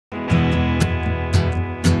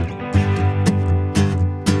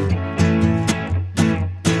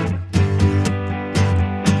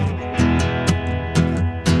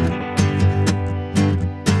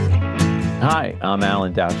I'm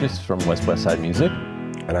Alan Douches from West Side Music.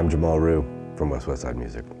 And I'm Jamal Ruhe from West Side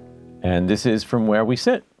Music. And this is From Where We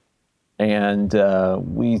Sit. And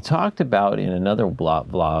we talked about in another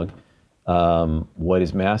vlog what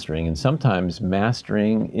is mastering. And sometimes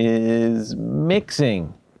mastering is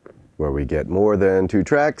mixing. Where we get more than 2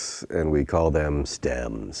 tracks and we call them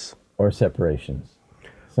stems. Or separations.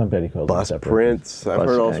 Somebody calls them separations. Prints. I've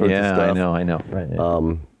heard all sorts of stuff. Yeah, I know. Right,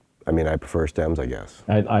 yeah. I mean, I prefer stems, I guess.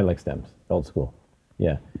 I like stems, old school.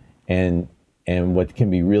 Yeah. And what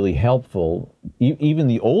can be really helpful, even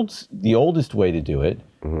the oldest way to do it,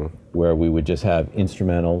 where we would just have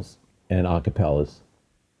instrumentals and acapellas,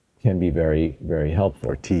 can be very, very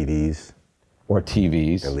helpful. Or TVs. Or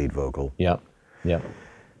TVs. And lead vocal. Yep.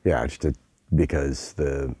 Yeah, because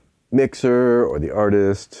the mixer or the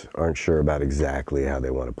artist aren't sure about exactly how they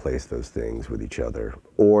want to place those things with each other.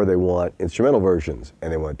 Or they want instrumental versions, and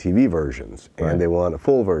they want TV versions, and they want a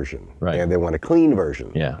full version, and they want a clean version.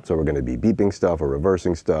 Yeah. So we're going to be beeping stuff, or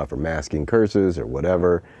reversing stuff, or masking curses, or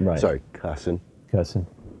whatever. Right. Sorry, cussing. Cussing.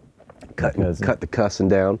 Cut the cussing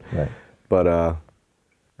down. Right. But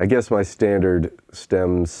I guess my standard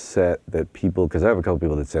stem set that people, because I have a couple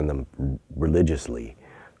people that send them religiously,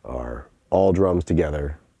 are all drums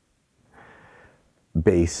together,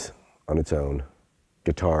 bass on its own,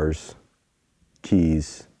 guitars,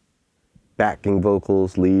 keys, backing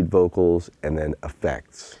vocals, lead vocals, and then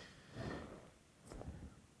effects.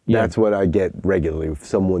 Yeah. That's what I get regularly. If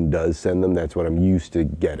someone does send them, that's what I'm used to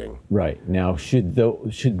getting. Right. Now, should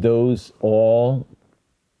those all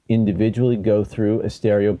individually go through a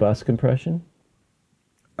stereo bus compression?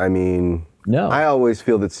 I mean, no. I always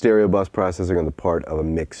feel that stereo bus processing on the part of a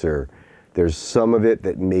mixer, there's some of it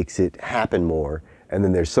that makes it happen more, and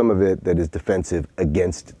then there's some of it that is defensive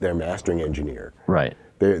against their mastering engineer. Right.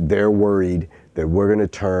 They're worried that we're going to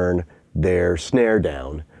turn their snare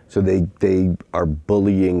down, so they are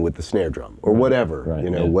bullying with the snare drum or whatever,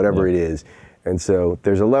 whatever it is. And so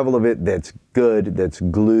there's a level of it that's good, that's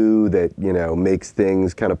glue, that makes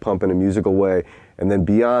things kind of pump in a musical way. And then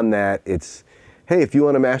beyond that, it's, hey, if you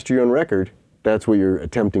want to master your own record, that's what you're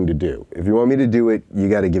attempting to do. If you want me to do it, you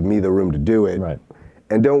got to give me the room to do it. Right.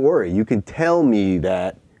 And don't worry, you can tell me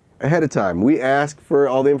that ahead of time. We ask for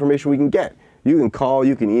all the information we can get. You can call,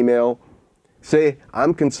 you can email, say,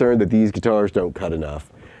 I'm concerned that these guitars don't cut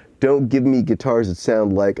enough. Don't give me guitars that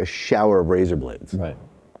sound like a shower of razor blades. Right,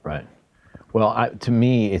 right. Well, to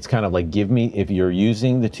me, it's kind of like, give me, if you're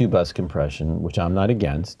using the 2-bus compression, which I'm not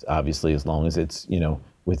against, obviously, as long as it's,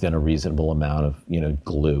 within a reasonable amount of,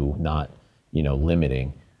 glue, not,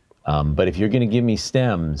 limiting. But if you're going to give me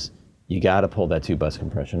stems, you got to pull that 2-bus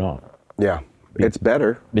compression off. Yeah, it's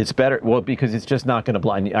better. It's better, well, because it's just not going to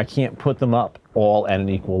blind. I can't put them up all at an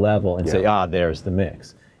equal level and say, there's the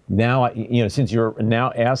mix. Now, since you're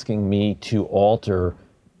now asking me to alter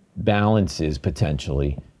balances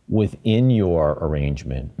potentially within your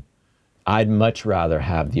arrangement, I'd much rather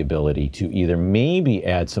have the ability to either maybe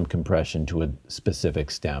add some compression to a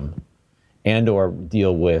specific stem and or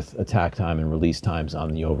deal with attack time and release times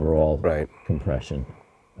on the overall compression,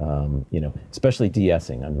 especially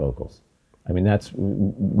de-essing on vocals. I mean, that's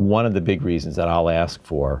one of the big reasons that I'll ask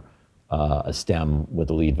for a stem with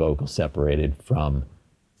the lead vocal separated from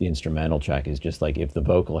the instrumental track, is just like if the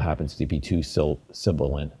vocal happens to be too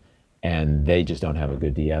sibilant and they just don't have a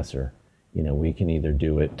good de-esser, we can either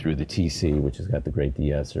do it through the TC, which has got the great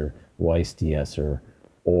de-esser, Weiss De-esser,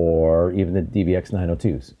 or even the DBX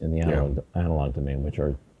 902s in the analog domain, which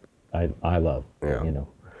are I love.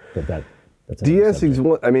 But that's de-essing is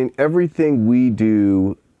one. I mean, everything we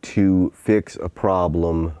do to fix a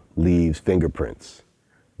problem leaves fingerprints.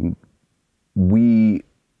 We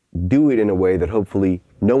do it in a way that hopefully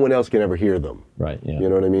no one else can ever hear them. Right. Yeah. You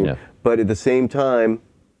know what I mean? Yeah. But at the same time,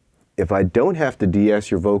 if I don't have to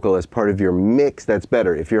de-ess your vocal as part of your mix, that's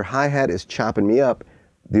better. If your hi-hat is chopping me up,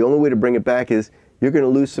 the only way to bring it back is you're going to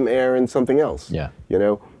lose some air in something else. Yeah.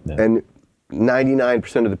 And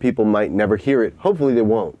 99% of the people might never hear it. Hopefully they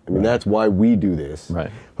won't. I mean, that's why we do this.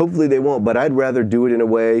 Right. Hopefully they won't, but I'd rather do it in a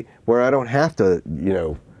way where I don't have to,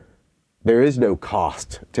 there is no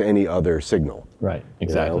cost to any other signal. Right,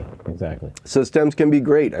 exactly, exactly. So stems can be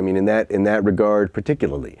great, I mean, in that regard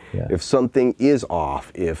particularly. Yeah. If something is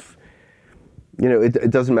off, if,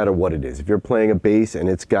 it doesn't matter what it is. If you're playing a bass and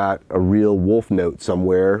it's got a real wolf note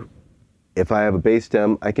somewhere, if I have a bass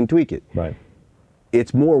stem, I can tweak it. Right.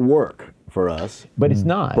 It's more work for us. But it's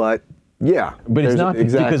not. But yeah. But it's not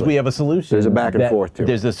because we have a solution. There's a back and forth to it.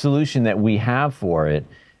 There's a solution that we have for it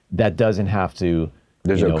that doesn't have to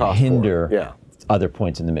hinder other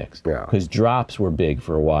points in the mix. Yeah. Because drops were big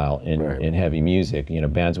for a while in heavy music.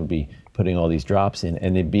 Bands would be putting all these drops in,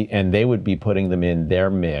 and they would be putting them in their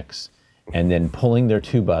mix, and then pulling their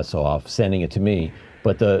 2-bus off, sending it to me.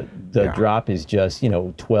 But the drop is just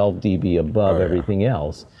 12 dB above everything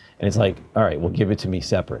else, and it's like, all right, well, give it to me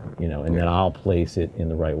separate, and then I'll place it in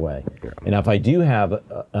the right way. Yeah. And if I do have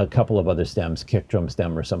a couple of other stems, kick drum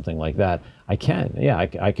stem or something like that, I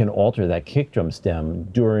can alter that kick drum stem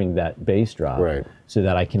during that bass drop, so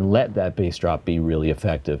that I can let that bass drop be really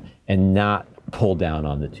effective and not pull down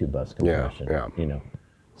on the 2-bus compression.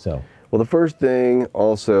 So. Well, the first thing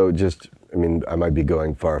also, I might be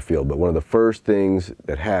going far afield, but one of the first things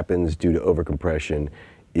that happens due to overcompression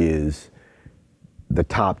is the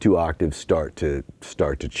top 2 octaves start to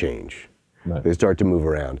change. Right. They start to move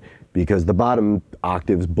around because the bottom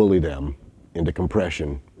octaves bully them into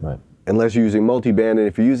compression. Right. Unless you're using multiband, and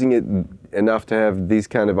if you're using it enough to have these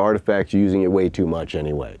kind of artifacts, you're using it way too much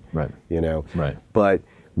anyway. Right. Right. But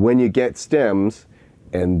when you get stems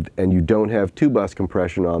and you don't have 2-bus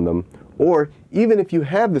compression on them, or even if you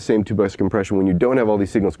have the same 2-bus compression, when you don't have all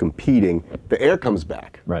these signals competing, the air comes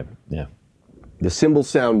back. Right. Yeah. The cymbals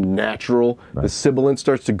sound natural. Right. The sibilant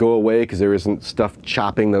starts to go away because there isn't stuff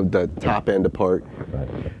chopping the top end apart. Right.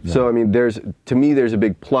 Yeah. So to me, there's a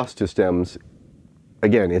big plus to stems.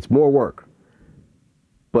 Again, it's more work,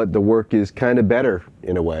 but the work is kind of better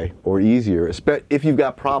in a way, or easier, if you've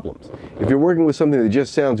got problems. If you're working with something that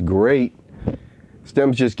just sounds great,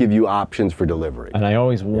 stems just give you options for delivery. And I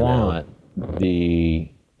always want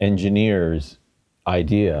the engineer's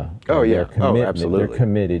idea. Oh yeah, absolutely. They're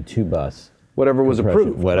committed to bus. Whatever was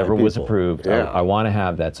approved. Whatever was approved. Yeah. I want to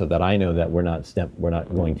have that so that I know that we're not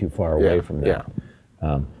going too far away from that.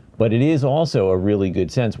 Yeah. But it is also a really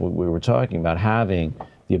good sense, what we were talking about, having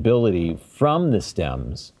the ability from the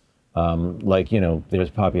stems, there's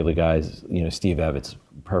popular guys, Steve Evetts,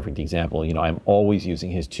 perfect example. I'm always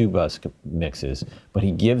using his 2-bus mixes, but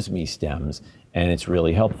he gives me stems, and it's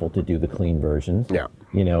really helpful to do the clean versions,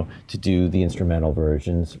 to do the instrumental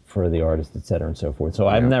versions for the artist, et cetera, and so forth. So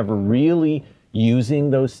I'm never really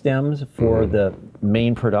using those stems for the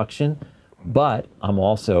main production, but I'm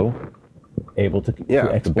also able to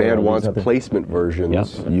export. If the band wants placement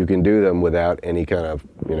versions, you can do them without any kind of,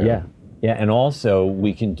 Yeah, and also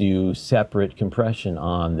we can do separate compression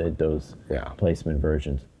on those placement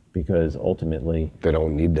versions, because ultimately they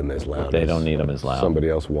don't need them as loud. They don't need them as loud. Somebody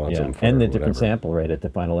else wants them for and the different sample rate at the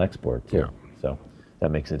final export too. So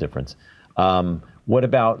that makes a difference. What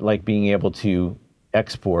about being able to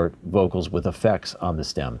export vocals with effects on the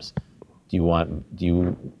stems? Sometimes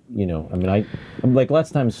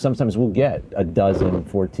we'll get a dozen,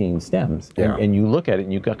 14 stems, and you look at it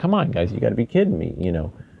and you go, come on guys, you got to be kidding me,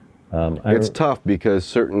 It's tough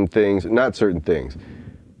because not certain things,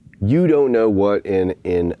 you don't know what in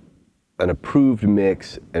an approved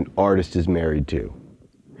mix an artist is married to.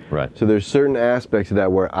 Right. So there's certain aspects of that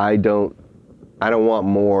where I don't want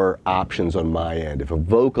more options on my end. If a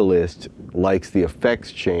vocalist likes the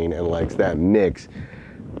effects chain and likes that mix,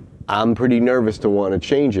 I'm pretty nervous to want to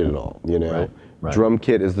change it at all, Right. Drum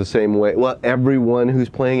kit is the same way. Well, everyone who's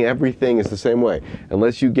playing everything is the same way.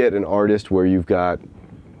 Unless you get an artist where you've got,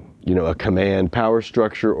 a command power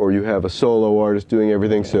structure, or you have a solo artist doing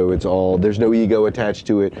everything, so there's no ego attached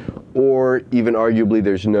to it, or even arguably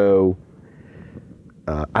there's no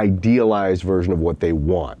idealized version of what they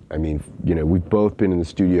want. I mean, we've both been in the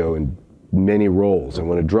studio in many roles, and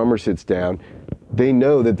when a drummer sits down, they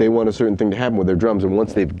know that they want a certain thing to happen with their drums, and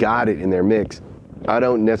once they've got it in their mix, I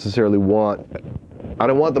don't want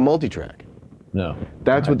the multi-track. No.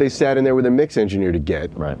 That's what they sat in there with a mix engineer to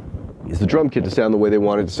get. Right. Is the drum kit to sound the way they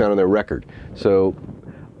want it to sound on their record. So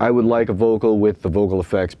I would like a vocal with the vocal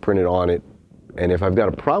effects printed on it, and if I've got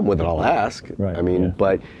a problem with it, I'll ask. Right.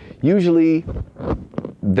 But usually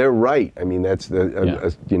they're right. I mean, that's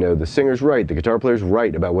the singer's right, the guitar player's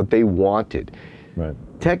right about what they wanted. Right.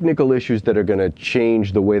 Technical issues that are going to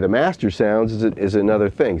change the way the master sounds is another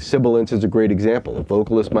thing. Sibilance is a great example. A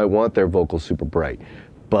vocalist might want their vocals super bright,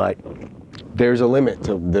 but there's a limit.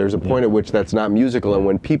 There's a point at which that's not musical, and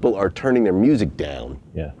when people are turning their music down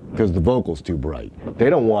because the vocal's too bright, they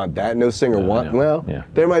don't want that. No singer wants. Well,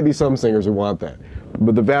 there might be some singers who want that,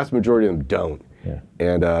 but the vast majority of them don't. Yeah.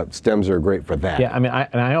 And stems are great for that. Yeah, I mean,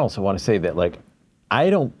 I also want to say that I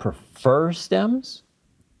don't prefer stems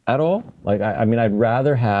at all. I'd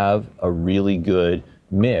rather have a really good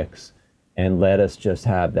mix and let us just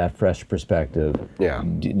have that fresh perspective. Yeah.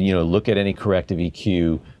 Look at any corrective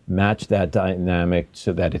EQ, match that dynamic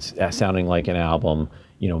so that it's sounding like an album,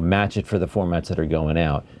 match it for the formats that are going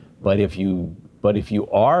out. But if you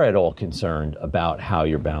are at all concerned about how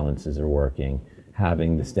your balances are working,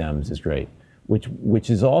 having the stems is great. which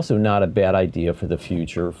is also not a bad idea for the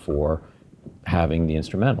future for having the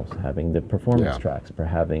instrumentals, having the performance tracks, for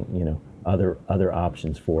having, you know, other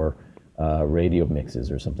options for radio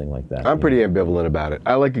mixes or something like that. I'm pretty ambivalent about it.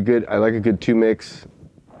 I like a good 2 mix,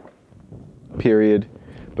 period.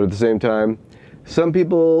 But at the same time, some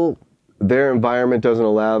people, their environment doesn't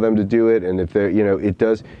allow them to do it, and if they're, you know, it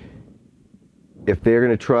does. If they're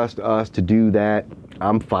going to trust us to do that,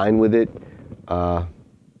 I'm fine with it. I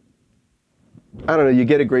don't know. You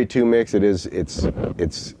get a great 2 mix.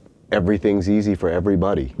 It's everything's easy for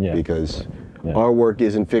everybody because our work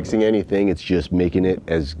isn't fixing anything. It's just making it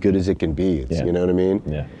as good as it can be. It's, you know what I mean?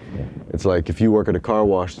 Yeah. It's like if you work at a car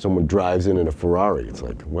wash and someone drives in a Ferrari. It's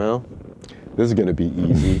like, well, this is going to be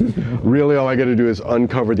easy. Really, all I got to do is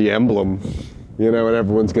uncover the emblem, you know, and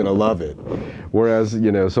everyone's going to love it. Whereas,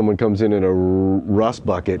 you know, someone comes in a rust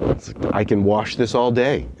bucket, it's like, I can wash this all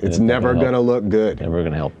day. It's never going to look good. Never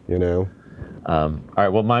going to help. You know? All right,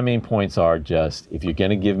 well, my main points are just, if you're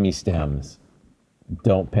going to give me stems,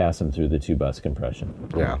 don't pass them through the 2-bus compression.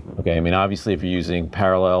 Yeah. Okay, I mean, obviously, if you're using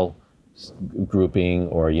parallel grouping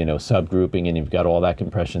or, you know, subgrouping and you've got all that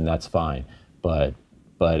compression, that's fine. But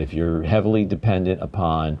if you're heavily dependent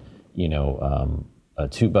upon, you know, a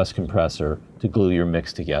 2-bus compressor to glue your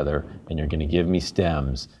mix together, and you're going to give me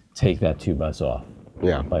stems, take that 2-bus off.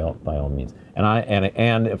 Yeah. By all means.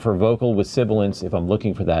 And for vocal with sibilants, if I'm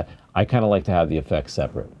looking for that, I kind of like to have the effects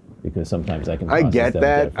separate, because sometimes I can. I get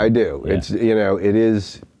that. Different. I do. Yeah. It's, you know, it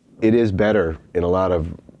is better in a lot of,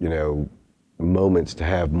 you know, moments to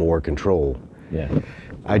have more control. Yeah.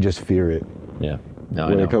 I just fear it. Yeah. No,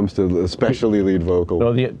 when it comes to especially lead vocal.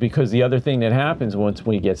 Well, because the other thing that happens once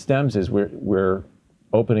we get stems is we're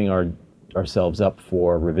opening ourselves up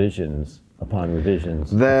for revisions upon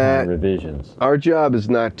revisions upon revisions. Our job is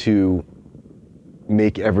not to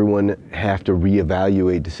make everyone have to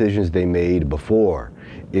reevaluate decisions they made before.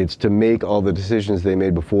 It's to make all the decisions they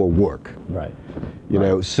made before work. Right. You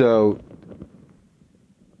know, so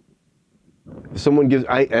someone gives,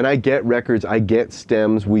 I get records, I get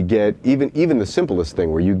stems, we get even the simplest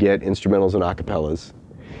thing where you get instrumentals and acapellas,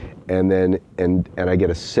 and then and I get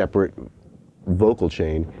a separate vocal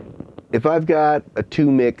chain. If I've got a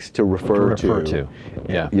 2 mix to refer to,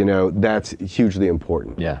 yeah, you know, that's hugely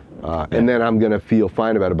important. Yeah. And then I'm gonna feel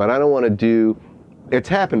fine about it. But I don't want to do. It's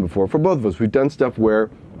happened before for both of us. We've done stuff where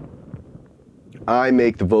I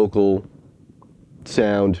make the vocal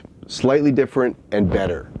sound slightly different and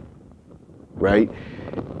better, right?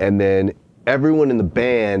 And then everyone in the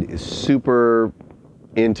band is super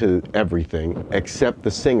into everything except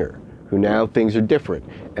the singer, who now things are different.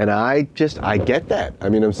 And I get that. I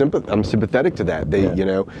mean, I'm sympathetic to that. You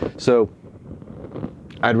know, so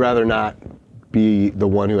I'd rather not be the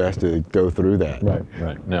one who has to go through that.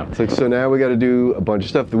 Right. No. It's like, so now we got to do a bunch of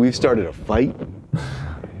stuff. We've started a fight.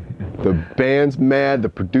 The band's mad, the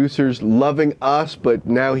producer's loving us, but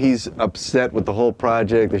now he's upset with the whole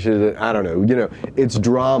project. They should, I don't know. You know, it's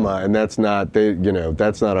drama, and that's not, you know,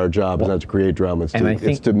 that's not our job. It's not to create drama.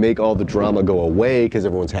 It's to make all the drama go away because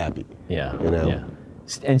everyone's happy. Yeah. You know. Yeah.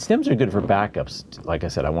 And stems are good for backups. Like I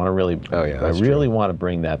said, I want to really, I really want to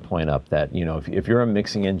bring that point up. That, you know, if you're a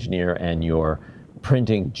mixing engineer and you're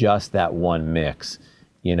printing just that one mix,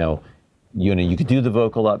 you could do the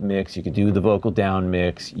vocal up mix, you could do the vocal down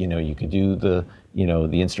mix, you could do the,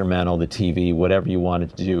 the instrumental, the TV, whatever you wanted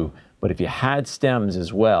to do. But if you had stems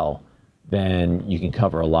as well, then you can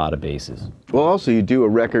cover a lot of bases. Well, also you do a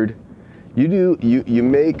record, you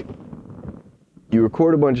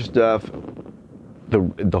record a bunch of stuff,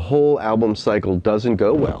 the whole album cycle doesn't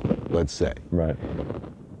go well, let's say. Right.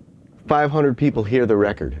 500 people hear the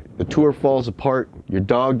record. The tour falls apart, your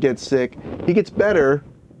dog gets sick, he gets better,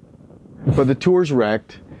 but the tour's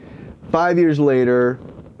wrecked. 5 years later,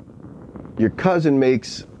 your cousin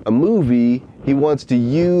makes a movie, he wants to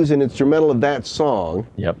use an instrumental of that song.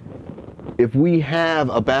 Yep. If we have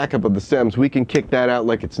a backup of the stems, we can kick that out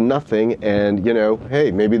like it's nothing, and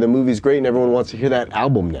hey, maybe the movie's great and everyone wants to hear that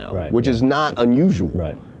album now, right, which is not unusual.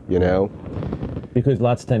 Right. Because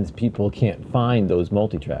lots of times people can't find those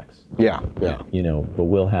multi-tracks. Yeah. But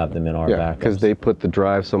we'll have them in our backups. Because they put the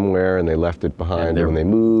drive somewhere and they left it behind when they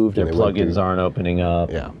moved. Their plugins aren't opening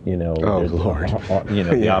up. Yeah. Oh, Lord.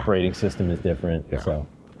 The operating system is different. Yeah. So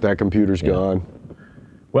that computer's gone.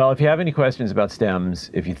 Well, if you have any questions about stems,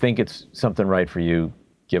 if you think it's something right for you,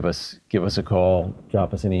 give us a call,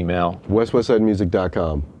 drop us an email.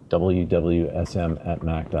 westsidemusic.com.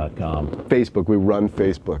 wwsm@mac.com. Facebook, we run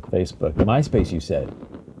Facebook. MySpace, you said.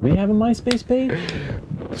 We have a MySpace page?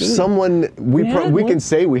 Someone, we can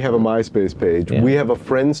say we have a MySpace page. Yeah. We have a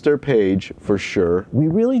Friendster page for sure. We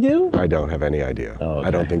really do? I don't have any idea. Oh, okay.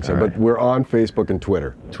 I don't think so. But we're on Facebook and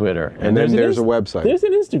Twitter. And then there's a website. There's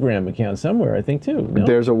an Instagram account somewhere, I think, too. No?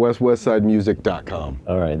 There's a westsidemusic.com.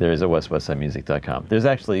 All right, there is a westsidemusic.com. There's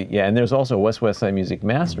actually, and there's also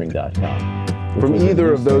westsidemusicmastering.com. From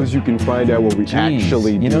either of those, you can find out what we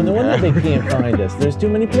actually do. You know, no wonder they can't find us. There's too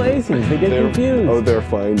many places. They get confused. Oh, they're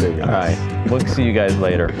finding us. All right. We'll see you guys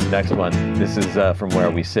later. Next one. This is From Where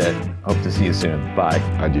We Sit. Hope to see you soon. Bye.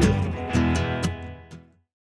 Adieu.